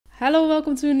Hello,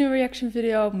 welcome to a new reaction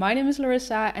video. My name is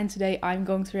Larissa and today I'm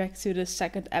going to react to the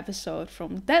second episode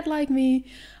from Dead Like Me.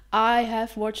 I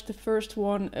have watched the first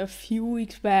one a few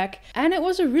weeks back and it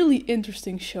was a really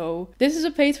interesting show. This is a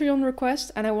Patreon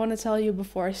request and I want to tell you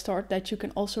before I start that you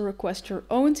can also request your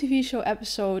own TV show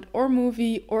episode or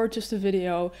movie or just a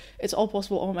video. It's all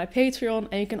possible on my Patreon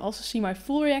and you can also see my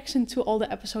full reaction to all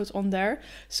the episodes on there.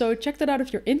 So check that out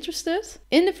if you're interested.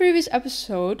 In the previous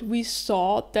episode we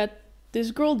saw that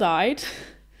this girl died.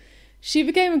 She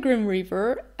became a Grim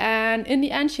Reaper, and in the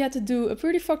end she had to do a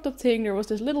pretty fucked up thing. There was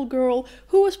this little girl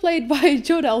who was played by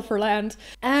Jodelle Verland,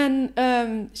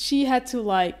 and she had to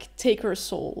like take her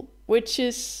soul, which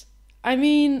is, I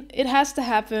mean, it has to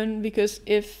happen because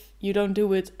if you don't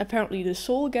do it, apparently the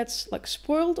soul gets like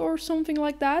spoiled or something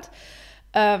like that.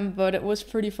 But it was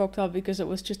pretty fucked up because it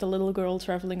was just a little girl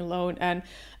traveling alone, and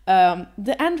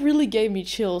the end really gave me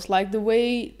chills. Like the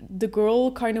way the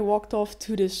girl kind of walked off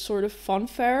to this sort of fun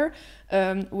fair,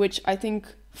 which I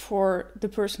think for the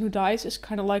person who dies is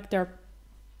kind of like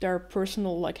their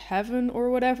personal like heaven or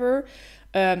whatever.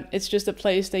 It's just a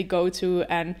place they go to,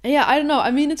 and yeah, I don't know.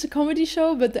 I mean, it's a comedy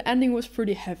show, but the ending was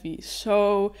pretty heavy.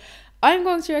 So I'm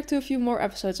going to react to a few more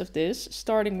episodes of this,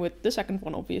 starting with the second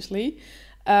one, obviously.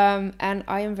 And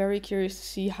I am very curious to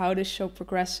see how this show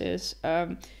progresses.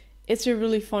 It's a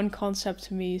really fun concept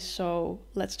to me, so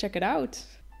let's check it out.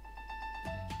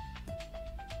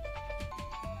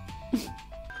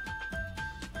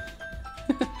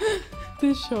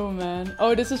 This show, man.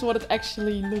 Oh, this is what it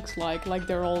actually looks like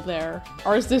they're all there.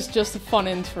 Or is this just a fun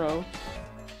intro?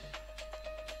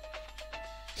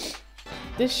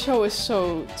 This show is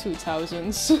so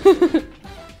 2000s.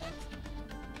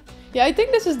 Yeah, I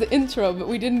think this is the intro, but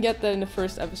we didn't get that in the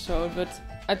first episode, but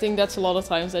I think that's a lot of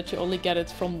times that you only get it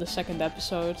from the second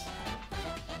episode.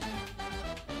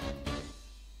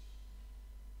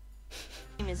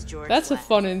 My name is George. That's a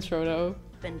fun intro though.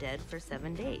 Been dead for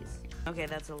 7 days. Okay,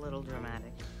 that's a little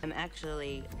dramatic. I'm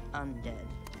actually undead.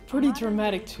 Pretty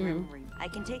dramatic too. I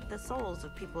can take the souls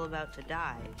of people about to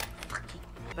die,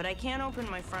 but I can't open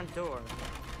my front door.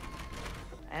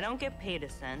 I don't get paid a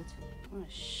cent. What a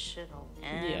shithole.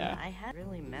 And yeah. I had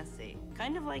really messy.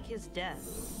 Kind of like his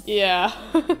death. Yeah.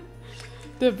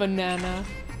 The banana.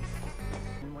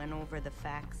 And went over the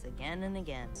facts again and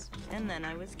again. And then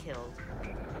I was killed.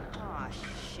 Aw,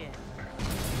 shit.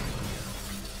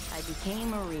 I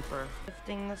became a Reaper,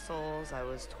 lifting the souls I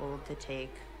was told to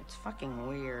take. It's fucking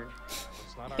weird.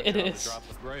 It's not our It job is. to drop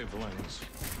the gravelings.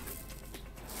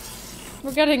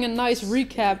 We're getting a nice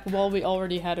recap while we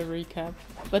already had a recap.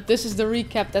 But this is the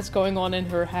recap that's going on in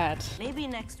her head. Maybe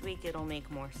next week it'll make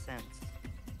more sense.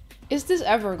 Is this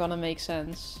ever gonna make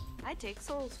sense? I take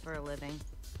souls for a living.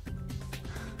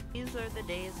 These are the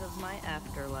days of my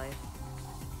afterlife.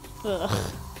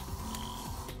 Ugh.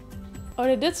 Oh,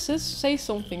 they did say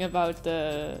something about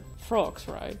the frogs,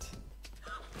 right?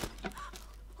 Oh,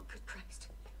 good Christ.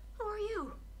 Who are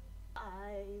you?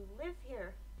 I live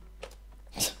here.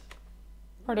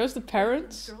 Are those the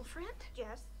parents? Girlfriend?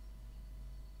 Yes.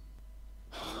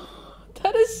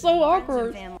 That is so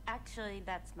awkward. Actually,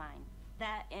 that's mine.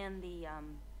 That and the,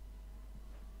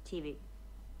 TV.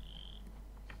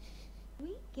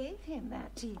 We gave him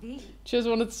that TV. Just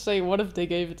wanted to say, what if they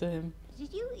gave it to him?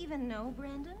 Did you even know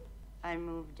Brandon? I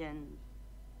moved in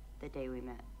the day we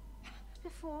met.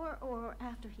 Before or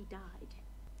after he died?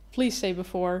 Please say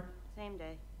before. Same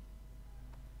day.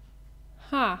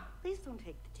 Huh. Please don't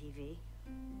take the TV.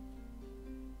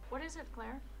 What is it,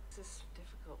 Claire? This is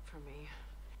difficult for me.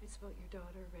 It's about your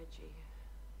daughter, Reggie.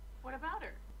 What about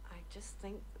her? I just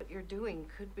think what you're doing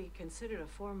could be considered a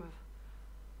form of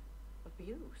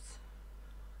abuse.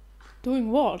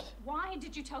 Doing what? Why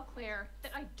did you tell Claire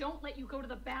that I don't let you go to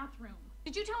the bathroom?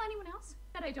 Did you tell anyone else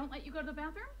that I don't let you go to the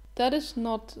bathroom? That is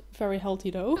not very healthy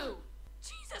though. Who?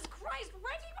 Jesus Christ,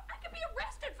 Reggie, I could be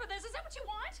arrested for this. Is that what you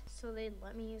want? So they'd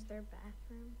let me use their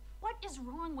bathroom? What is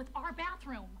wrong with our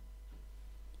bathroom?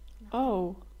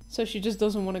 Oh. So she just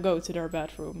doesn't want to go to their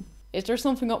bathroom. Is there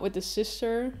something up with the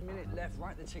sister? Minute left,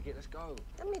 write the ticket, let's go.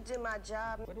 Let me do my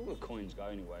job. Where'd all the coins go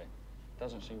anyway?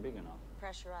 Doesn't seem big enough.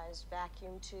 Pressurized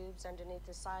vacuum tubes underneath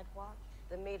the sidewalk.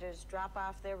 The meters drop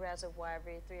off their reservoir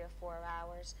every 3 or 4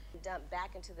 hours. Dump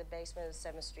back into the basement of the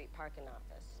 7th Street parking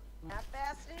office. Not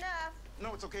fast enough.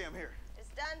 No, it's okay, I'm here. It's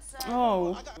done, sir.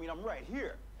 Oh. I'm right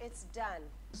here. It's done.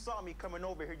 You saw me coming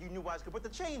over here, you knew I was gonna put the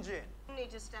change in. You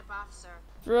need to step off, sir.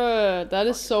 Bruh, that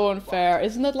is so unfair.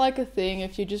 Isn't it like a thing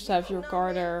if you just have your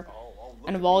car there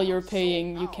and while you're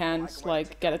paying you can't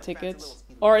like get a ticket?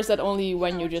 Or is that only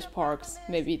when you just parked?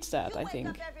 Maybe it's that, I think.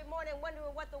 You wake up every morning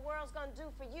wondering what the world's gonna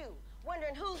do for you.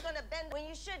 wondering who's gonna bend when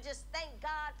you should just thank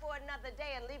God for another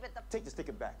day and leave it the... Take this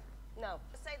ticket back. No.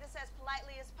 Say this as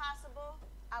politely as possible,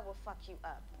 I will fuck you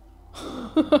up.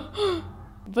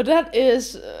 But that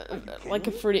is like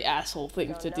a pretty asshole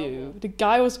thing to do. The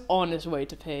guy was on his way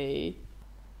to pay.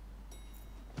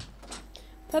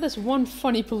 That is one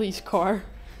funny police car.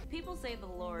 People say the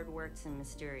Lord works in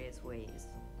mysterious ways.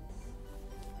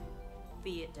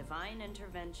 Be it divine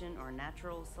intervention or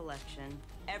natural selection,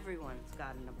 everyone's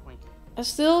got an appointment. I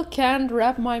still can't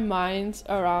wrap my mind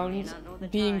around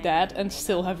being that and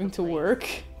still having to work.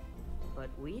 But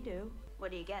we do.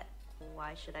 What do you get?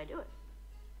 Why should I do it?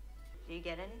 Do you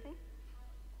get anything?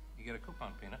 You get a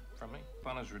coupon, Peanut, from me.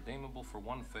 Coupon is redeemable for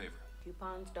one favor.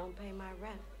 Coupons don't pay my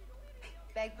rent.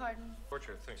 Beg pardon?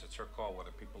 Torture thinks it's her call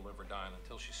whether people live or die, and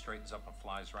until she straightens up and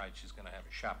flies right, she's gonna have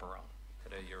a chaperone.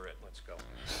 Today you're it. Let's go.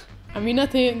 I mean, I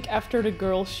think after the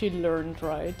girl, she learned,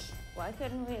 right? Why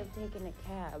couldn't we have taken a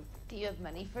cab? Do you have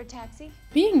money for a taxi?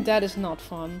 Being that is not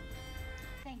fun.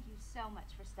 Thank you so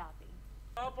much for stopping.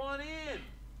 Hop on in.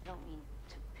 I don't mean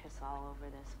to piss all over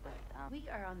this, but We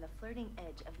are on the flirting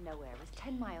edge of nowhere with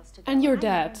 10 miles to go. And your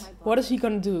dad, what is he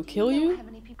gonna do? Kill you?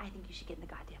 I think you should get in the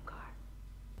goddamn car.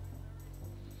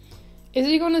 Is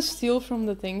he gonna steal from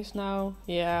the things now?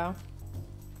 Yeah.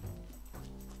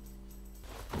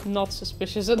 Not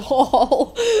suspicious at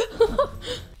all.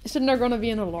 Isn't there gonna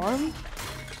be an alarm?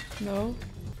 No.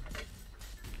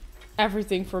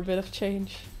 Everything for a bit of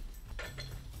change.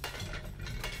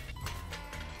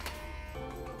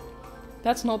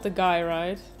 That's not the guy,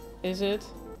 right? Is it?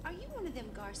 Are you one of them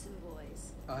Garson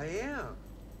boys? I am.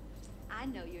 I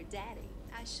know your daddy.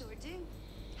 I sure do.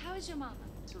 How is your mama?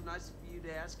 So nice of you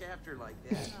to ask after like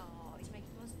that. Oh, he's making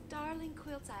the most darling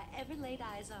quilts I ever laid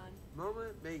eyes on. Mama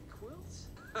made quilts?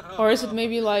 Or is it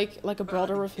maybe like a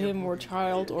brother of him or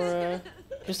child or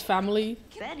just family?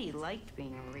 Betty liked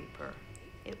being a Reaper.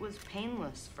 It was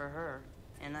painless for her,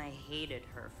 and I hated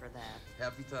her for that.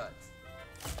 Happy thoughts.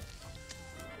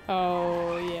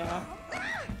 Oh, yeah.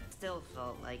 Still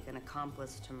felt like an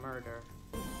accomplice to murder.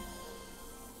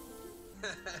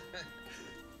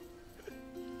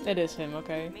 It is him,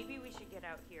 okay. Maybe we should get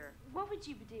out here. What would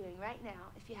you be doing right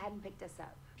now if you hadn't picked us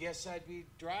up? Guess I'd be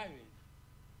driving.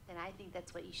 Then I think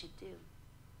that's what you should do.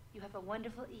 You have a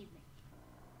wonderful evening.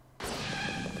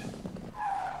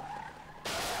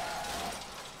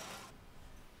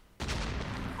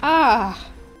 Ah!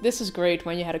 This is great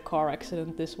when you had a car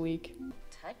accident this week.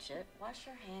 Touch it. Wash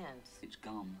your hands. It's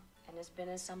gum. And it's been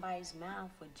in somebody's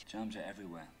mouth. Germs are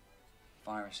everywhere.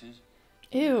 Viruses.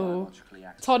 Ew. Biologically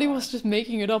active Thought he was viruses. just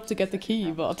making it up to get the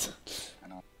key, but...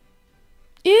 And all-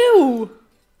 Ew!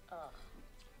 Ugh,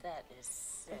 that is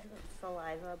sick. Isn't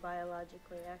saliva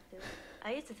biologically active?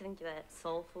 I used to think that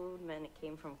soul food meant it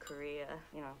came from Korea,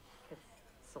 you know, because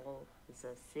Seoul is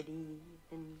a city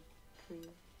in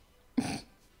Korea.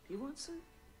 You want some?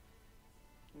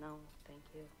 No, thank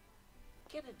you.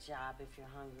 Get a job if you're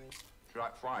hungry. Dry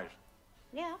fries.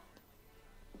 Yeah.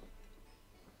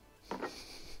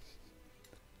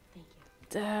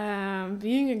 Damn,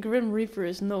 being a Grim Reaper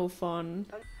is no fun.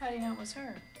 How do you know it was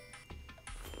her?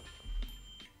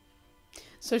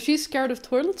 So she's scared of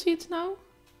toilet seats now?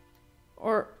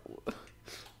 Or...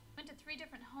 Went to 3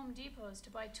 different Home Depots to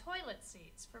buy toilet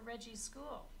seats for Reggie's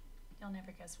school. You'll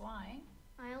never guess why.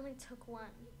 I only took one.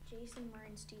 Jason Murray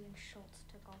and Steven Schultz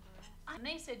took all the rest. And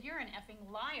they said you're an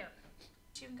effing liar.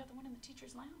 She even got the one in the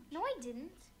teacher's lounge. No, I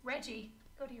didn't. Reggie,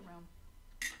 go to your room.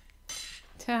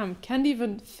 Damn, can't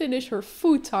even finish her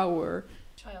food tower.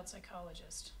 Child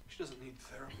psychologist. She doesn't need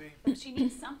therapy. But she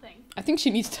needs something. I think she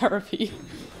needs therapy.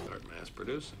 Start mass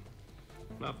producing.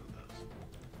 Nothing does.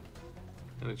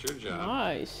 And it's your job.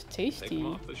 Nice, Take them tasty.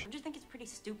 off the Don't you think it's pretty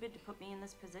stupid to put me in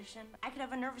this position? I could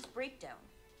have a nervous breakdown.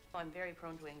 I'm very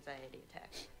prone to anxiety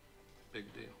attacks.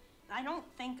 Big deal. I don't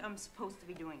think I'm supposed to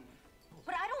be doing this.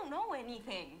 But I don't know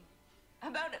anything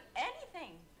about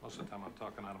anything. Most of the time I'm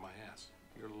talking out of my ass.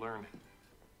 You're learning.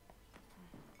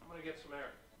 I'm gonna get some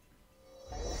air.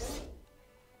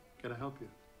 Can I help you?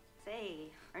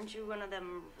 Say, aren't you one of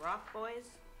them rock boys?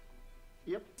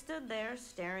 Yep. Stood there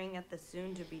staring at the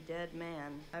soon-to-be-dead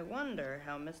man. I wonder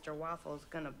how Mr. Waffle's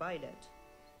gonna bite it.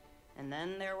 And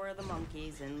then there were the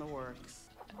monkeys in the works.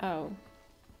 Oh.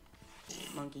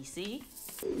 Monkey C.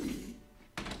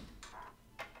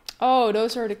 Oh,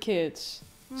 those are the kids.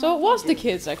 So it was the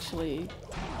kids, actually.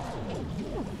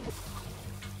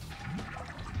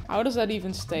 How does that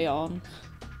even stay on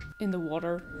in the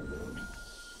water?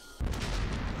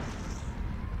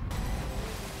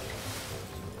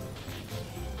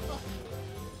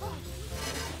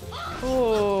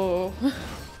 Oh.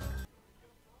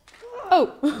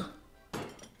 Oh.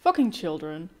 Fucking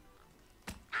children.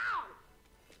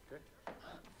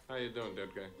 you doing, dead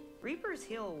guy? Reapers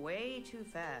heal way too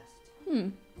fast.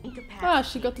 Ah,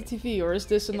 she got the TV, or is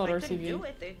this another if I couldn't TV? do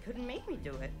it, they couldn't make me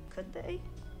do it, could they?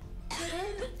 That's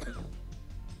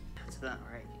not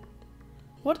right.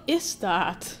 What is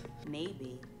that?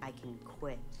 Maybe I can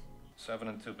quit. 7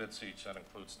 and 2 bits each, that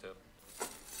includes tip.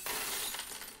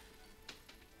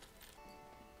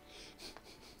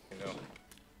 You know.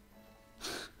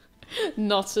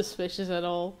 Not suspicious at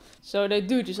all. So they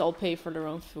do just all pay for their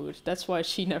own food. That's why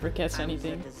she never gets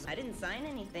anything. I didn't sign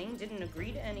anything, didn't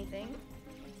agree to anything.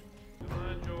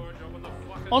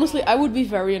 Honestly, I would be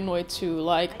very annoyed too.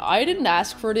 Like, I didn't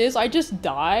ask for this, I just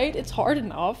died. It's hard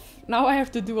enough. Now I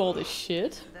have to do all this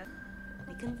shit.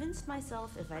 I convinced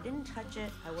myself if I didn't touch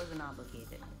it, I wasn't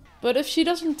obligated. But if she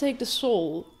doesn't take the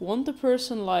soul, won't the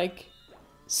person, like,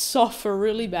 suffer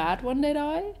really bad when they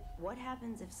die? What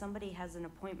happens if somebody has an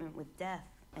appointment with death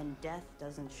and death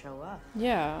doesn't show up?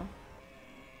 Yeah.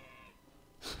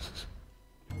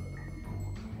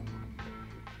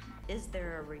 Is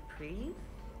there a reprieve?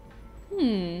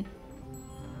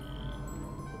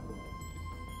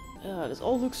 This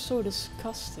all looks so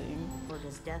disgusting. Or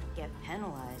does death get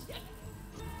penalized?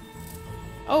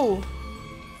 Oh.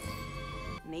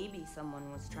 Maybe someone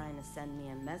was trying to send me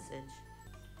a message.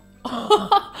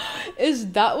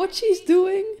 Is that what she's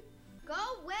doing? Go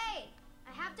away!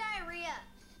 I have diarrhea.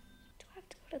 Do I have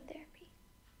to go to therapy?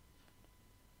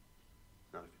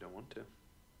 Not if you don't want to.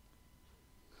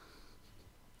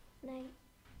 Night.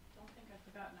 Don't think I've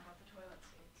forgotten about the toilet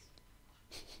seats.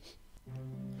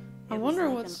 I wonder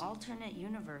like what's an alternate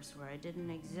universe where I didn't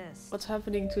exist. what's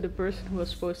happening to the person who was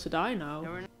supposed to die now.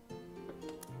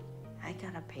 I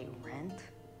gotta pay rent.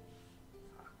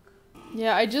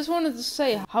 Yeah, I just wanted to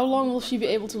say, how long will she be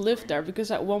able to live there?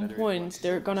 Because at one point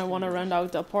they're gonna want to rent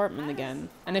out the apartment again.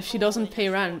 And if she doesn't pay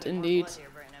rent, indeed.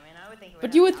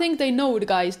 But you would think they know the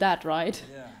guy is dead, right?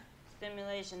 Yeah.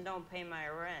 Stimulation don't pay my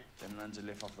rent. Then learn to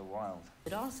live off the wild.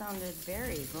 It all sounded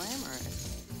very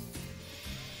glamorous.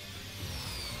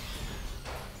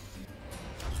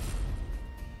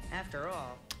 After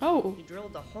all, he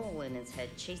drilled a hole in his head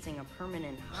chasing a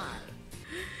permanent high.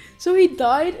 So he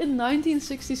died in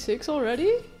 1966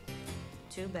 already?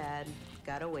 Too bad.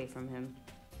 Got away from him.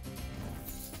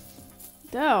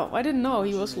 Damn, I didn't know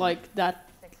he was like that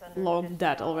long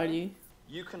dead already.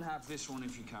 You can have this one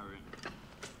if you carry it.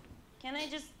 Can I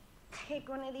just take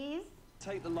one of these?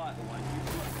 Take the light away.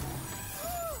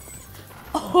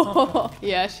 Oh,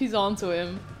 yeah, she's onto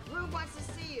him. Rube wants to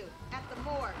see you at the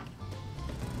morgue.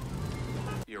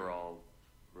 You're all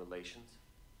relations?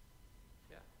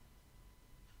 Yeah.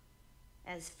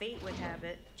 As fate would have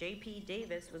it, J.P.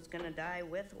 Davis was gonna die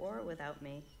with or without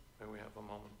me. May we have a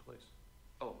moment, please?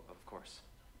 Oh, of course.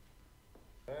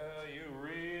 Well, you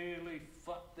really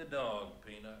fucked the dog,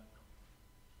 Peanut.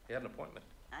 You had an appointment.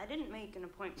 I didn't make an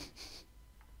appointment.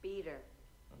 Beat her.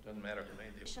 It doesn't matter who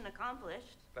made the Mission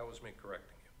accomplished. That was me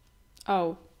correcting you.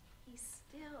 Oh. He's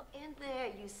still in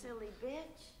there, you silly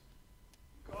bitch.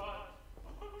 God.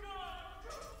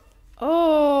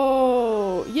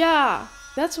 Oh, yeah,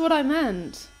 that's what I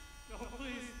meant. No,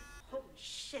 please. Holy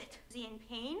shit. Is he in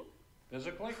pain?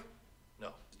 Physically?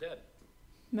 No, he's dead.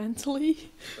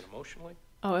 Mentally? But emotionally?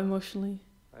 Oh, emotionally.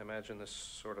 I imagine this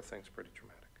sort of thing's pretty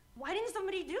traumatic. Why didn't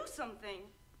somebody do something?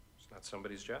 It's not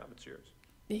somebody's job, it's yours.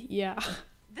 Yeah.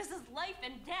 This is life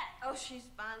and death. Oh, she's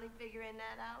finally figuring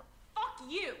that out. Fuck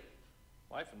you.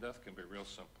 Life and death can be real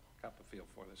simple. Cop a feel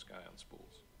for this guy on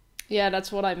spools. Yeah,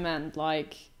 that's what I meant.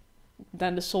 Like,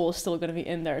 then the soul is still gonna be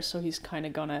in there, so he's kind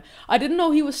of gonna... I didn't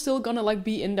know he was still gonna, like,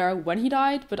 be in there when he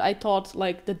died, but I thought,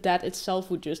 like, the death itself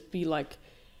would just be, like,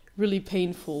 really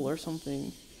painful or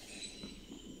something.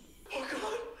 Oh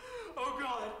God! Oh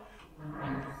God!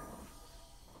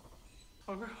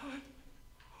 Oh God!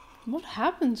 What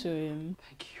happened to him?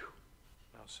 Thank you.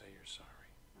 Now say you're sorry.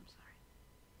 I'm sorry.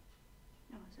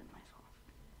 No, it wasn't my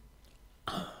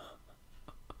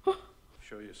fault.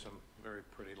 Show you some very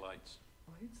pretty lights.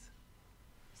 Lights?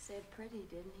 He said pretty,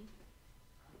 didn't he?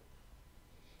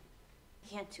 I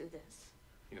can't do this.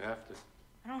 You have to.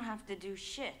 I don't have to do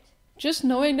shit. Just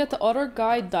knowing that the other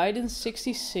guy died in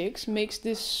 66 makes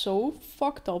this so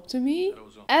fucked up to me.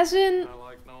 As in,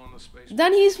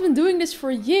 then he's been doing this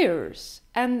for years.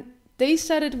 And they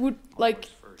said it would, like,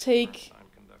 take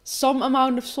some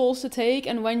amount of souls to take.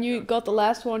 And when you got the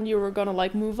last one, you were gonna,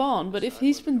 like, move on. But if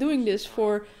he's been doing this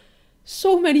for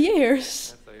so many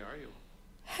years,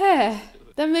 then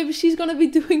maybe she's gonna be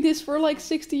doing this for, like,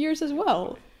 60 years as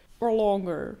well. Or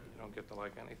longer. You don't get to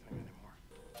like anything anymore.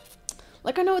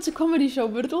 Like, I know it's a comedy show,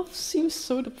 but it all seems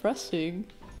so depressing.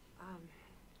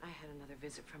 I had another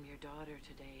visit from your daughter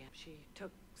today. She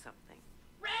took something.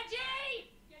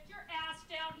 Reggie! Get your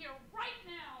down here right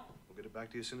now. We'll get it back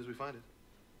to you as soon as we find it.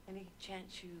 Any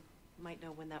chance you might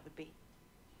know when that would be?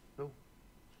 No.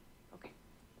 Okay.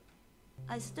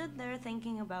 I stood there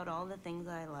thinking about all the things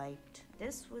I liked.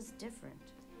 This was different.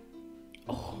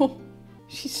 Oh,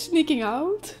 she's sneaking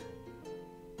out?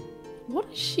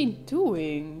 What is she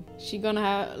doing? She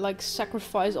gonna like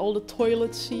sacrifice all the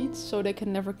toilet seats so they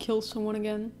can never kill someone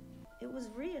again? It was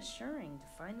reassuring to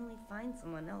finally find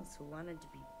someone else who wanted to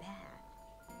be bad.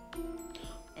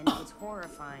 And it was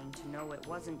horrifying to know it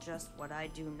wasn't just what I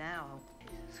do now.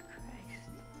 Jesus Christ.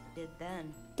 Did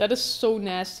then. That is so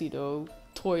nasty though.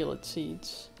 Toilet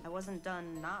seats. I wasn't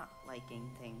done not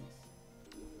liking things.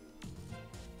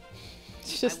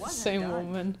 It's just the same done.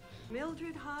 woman.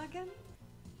 Mildred Hagen?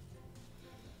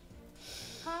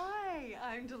 Hi,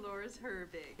 I'm Dolores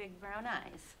Herbig. Big brown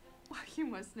eyes. Well, you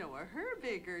must know a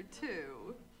Herbiger,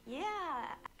 too.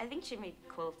 Yeah, I think she made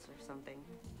quilts or something.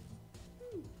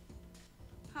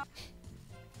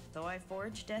 So I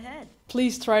forged ahead.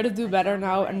 Please try to do better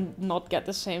now and not get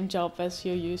the same job as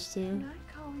you used to. Can I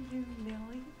call you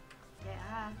Millie?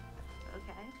 Yeah,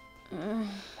 okay.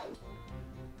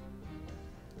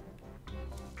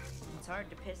 It's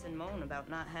hard to piss and moan about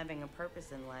not having a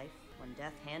purpose in life when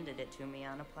death handed it to me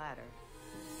on a platter.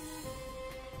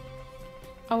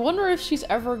 I wonder if she's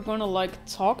ever gonna like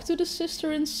talk to the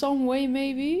sister in some way,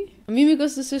 maybe? I mean,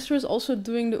 because the sister is also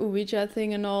doing the Ouija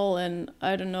thing and all, and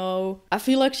I don't know. I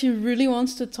feel like she really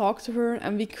wants to talk to her,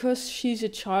 and because she's a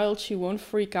child, she won't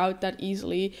freak out that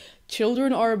easily.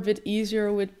 Children are a bit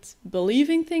easier with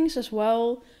believing things as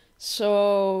well.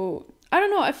 So, I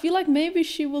don't know, I feel like maybe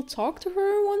she will talk to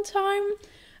her one time.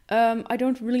 I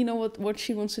don't really know what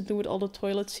she wants to do with all the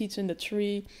toilet seats in the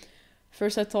tree.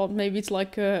 First I thought maybe it's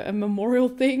like a memorial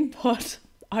thing, but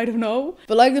I don't know.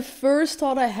 But like the first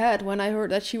thought I had when I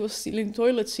heard that she was stealing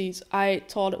toilet seats, I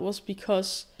thought it was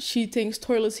because she thinks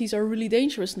toilet seats are really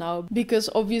dangerous now. Because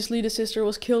obviously the sister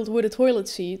was killed with a toilet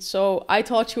seat. So I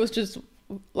thought she was just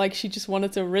like, she just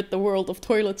wanted to rid the world of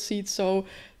toilet seats so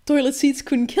toilet seats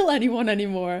couldn't kill anyone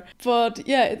anymore. But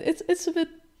yeah, it's a bit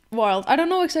wild. I don't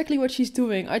know exactly what she's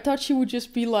doing. I thought she would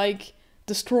just be like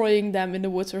destroying them in the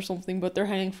woods or something, but they're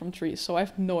hanging from trees, so I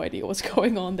have no idea what's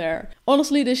going on there.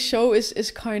 Honestly, this show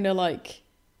is kind of like,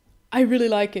 I really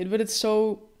like it, but it's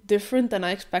so different than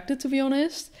I expected, to be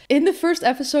honest. In the first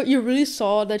episode, you really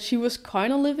saw that she was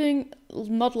kind of living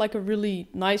not like a really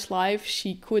nice life.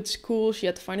 She quit school, she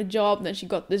had to find a job, then she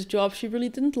got this job she really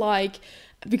didn't like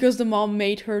because the mom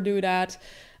made her do that.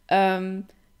 And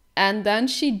then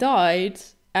she died,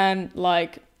 and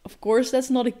like, of course, that's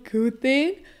not a good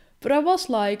thing. But I was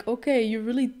like, okay, you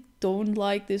really don't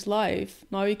like this life.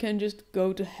 Now you can just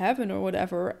go to heaven or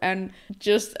whatever and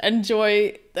just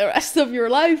enjoy the rest of your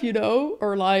life, you know?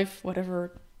 Or life,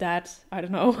 whatever that, I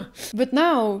don't know. But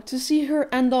now, to see her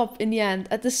end up in the end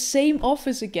at the same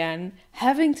office again,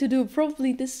 having to do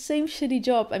probably the same shitty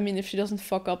job. I mean, if she doesn't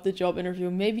fuck up the job interview,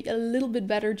 maybe a little bit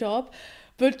better job.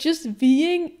 But just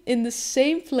being in the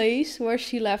same place where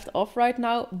she left off right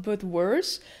now, but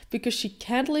worse, because she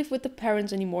can't live with the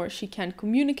parents anymore. She can't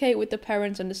communicate with the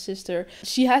parents and the sister.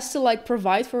 She has to like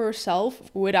provide for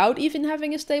herself without even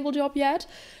having a stable job yet.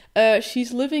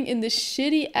 She's living in this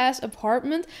shitty ass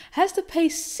apartment, has to pay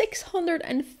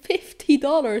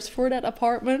 $650 for that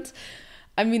apartment.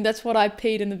 I mean, that's what I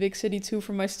paid in the big city too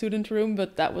for my student room,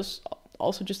 but that was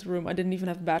also just a room. I didn't even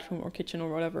have a bathroom or kitchen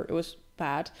or whatever. It was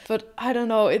bad. But I don't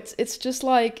know, it's just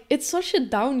like, it's such a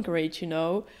downgrade, you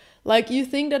know? Like, you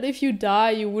think that if you die,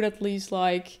 you would at least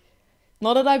like,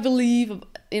 not that I believe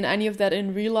in any of that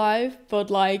in real life,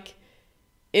 but like,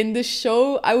 in the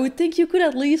show, I would think you could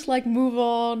at least like move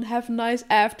on, have a nice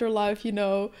afterlife, you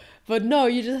know? But no,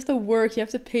 you just have to work, you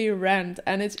have to pay rent,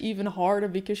 and it's even harder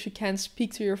because you can't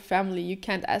speak to your family, you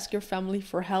can't ask your family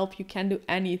for help, you can't do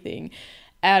anything.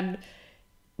 And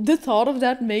the thought of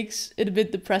that makes it a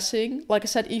bit depressing. Like I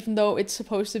said, even though it's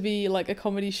supposed to be like a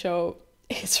comedy show,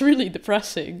 it's really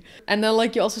depressing. And then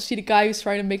like you also see the guy who's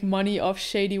trying to make money off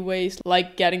shady ways,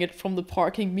 like getting it from the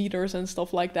parking meters and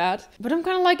stuff like that. But I'm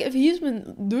kind of like, if he's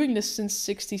been doing this since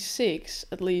 66,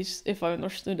 at least, if I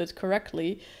understood it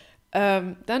correctly,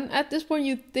 then at this point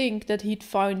you'd think that he'd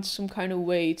find some kind of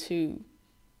way to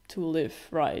live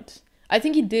right. I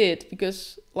think he did,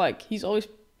 because like he's always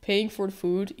paying for the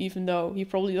food, even though he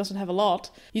probably doesn't have a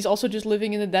lot. He's also just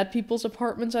living in the dead people's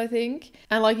apartments, I think.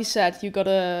 And like he said, you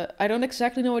gotta, I don't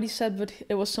exactly know what he said, but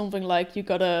it was something like, you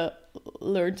gotta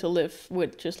learn to live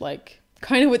with just like,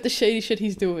 kind of with the shady shit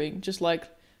he's doing. Just like,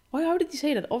 how did he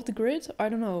say that? Off the grid? I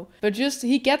don't know. But just,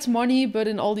 he gets money, but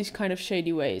in all these kind of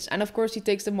shady ways. And of course he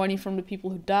takes the money from the people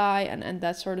who die and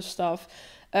that sort of stuff.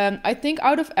 I think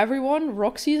out of everyone,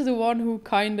 Roxy is the one who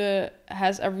kind of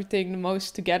has everything the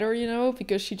most together, you know,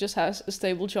 because she just has a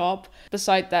stable job.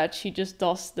 Beside that, she just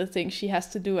does the things she has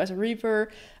to do as a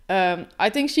Reaper. I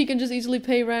think she can just easily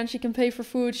pay rent, she can pay for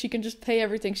food, she can just pay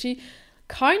everything. She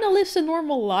kind of lives a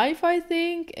normal life, I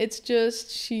think. It's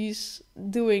just she's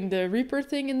doing the Reaper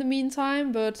thing in the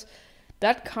meantime, but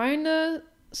that kind of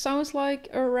sounds like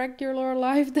a regular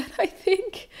life that I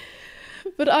think.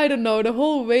 But I don't know, the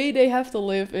whole way they have to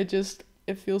live,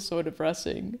 it feels so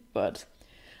depressing. But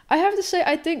I have to say,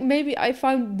 I think maybe I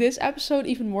found this episode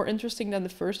even more interesting than the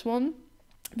first one.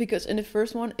 Because in the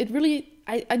first one,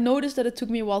 I noticed that it took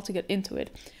me a while to get into it.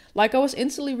 Like, I was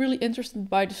instantly really interested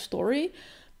by the story,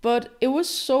 but it was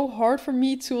so hard for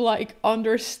me to like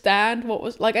understand what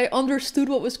was, like, I understood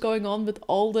what was going on with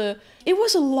it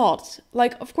was a lot.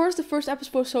 Like, of course, the first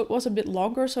episode was a bit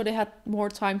longer, so they had more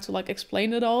time to like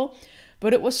explain it all.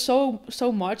 But it was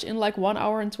so much in like 1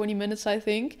 hour and 20 minutes, I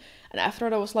think. And after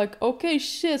that, I was like, okay,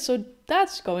 shit, so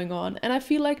that's going on. And I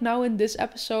feel like now in this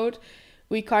episode,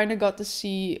 we kind of got to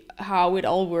see how it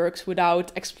all works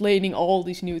without explaining all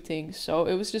these new things. So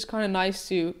it was just kind of nice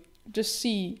to just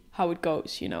see how it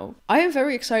goes, you know. I am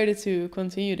very excited to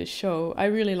continue the show. I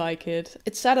really like it.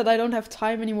 It's sad that I don't have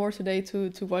time anymore today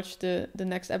to watch the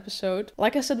next episode.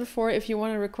 Like I said before, if you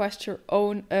want to request your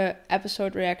own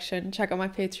episode reaction, check out my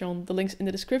Patreon. The link's in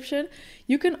the description.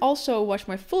 You can also watch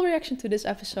my full reaction to this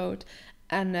episode.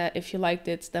 And if you liked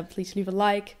it, then please leave a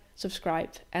like,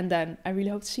 subscribe, and then I really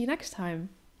hope to see you next time.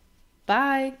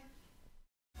 Bye!